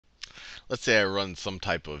let's say I run some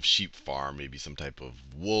type of sheep farm, maybe some type of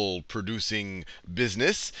wool producing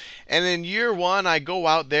business. And in year one, I go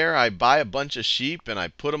out there, I buy a bunch of sheep, and I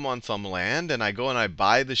put them on some land. And I go and I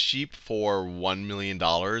buy the sheep for $1 million,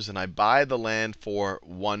 and I buy the land for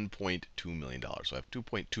 $1.2 million. So I have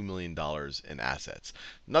 $2.2 million in assets.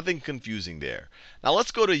 Nothing confusing there. Now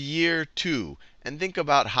let's go to year two and think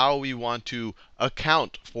about how we want to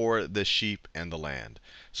account for the sheep and the land.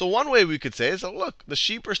 So one way we could say is, oh, look, the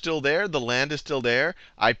sheep are still there, the land is still there.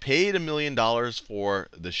 I paid $1 million for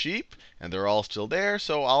the sheep, and they're all still there.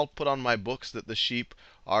 So I'll put on my books that the sheep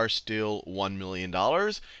are still $1 million.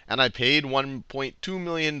 And I paid $1.2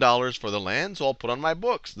 million for the land, so I'll put on my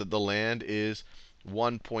books that the land is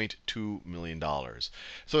 $1.2 million.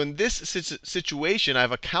 So in this situation,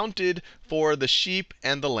 I've accounted for the sheep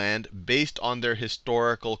and the land based on their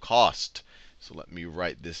historical cost. So let me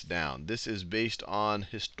write this down. This is based on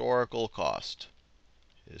historical cost.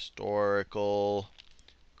 Historical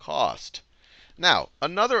cost. Now,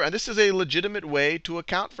 and this is a legitimate way to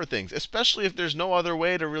account for things, especially if there's no other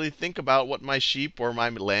way to really think about what my sheep or my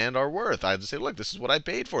land are worth. I have to say, look, this is what I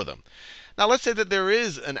paid for them. Now, let's say that there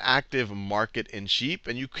is an active market in sheep,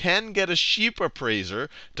 and you can get a sheep appraiser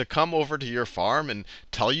to come over to your farm and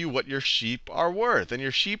tell you what your sheep are worth. And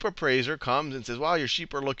your sheep appraiser comes and says, well, your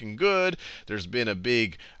sheep are looking good. There's been a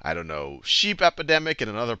big, I don't know, sheep epidemic in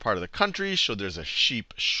another part of the country, so there's a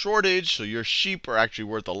sheep shortage. So your sheep are actually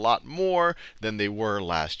worth a lot more than they were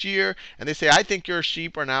last year. And they say, I think your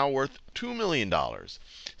sheep are now worth $2 million.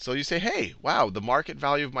 So you say, hey, wow, the market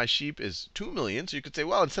value of my sheep is $2 million. So you could say,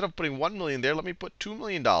 well, instead of putting $1 million there, let me put $2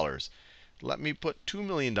 million. Let me put $2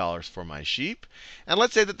 million for my sheep. And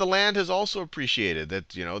let's say that the land has also appreciated,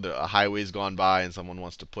 that a highway's gone by and someone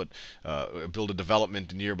wants to build a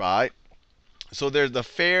development nearby. So there's the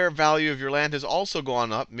fair value of your land has also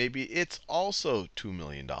gone up. Maybe it's also $2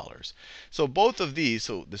 million. So both of these,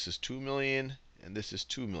 so this is $2 million and this is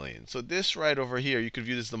 $2 million. So this right over here, you could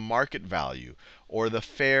view this as the market value or the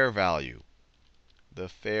fair value. The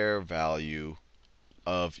fair value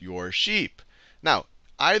of your sheep. Now,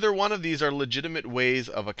 either one of these are legitimate ways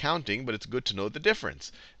of accounting, but it's good to know the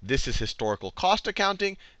difference. This is historical cost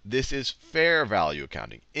accounting. This is fair value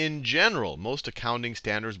accounting. In general, most accounting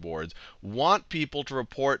standards boards want people to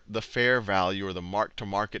report the fair value or the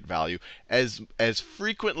mark-to-market value as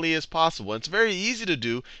frequently as possible. And it's very easy to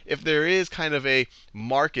do if there is kind of a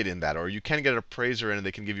market in that, or you can get an appraiser in and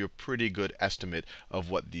they can give you a pretty good estimate of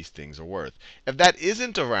what these things are worth. If that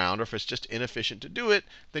isn't around, or if it's just inefficient to do it,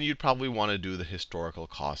 then you'd probably want to do the historical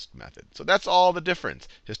cost method. So that's all the difference.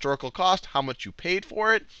 Historical cost, how much you paid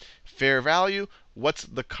for it. Fair value, what's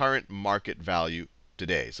the current market value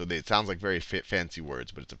today. So it sounds like very fancy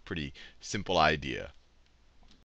words, but it's a pretty simple idea.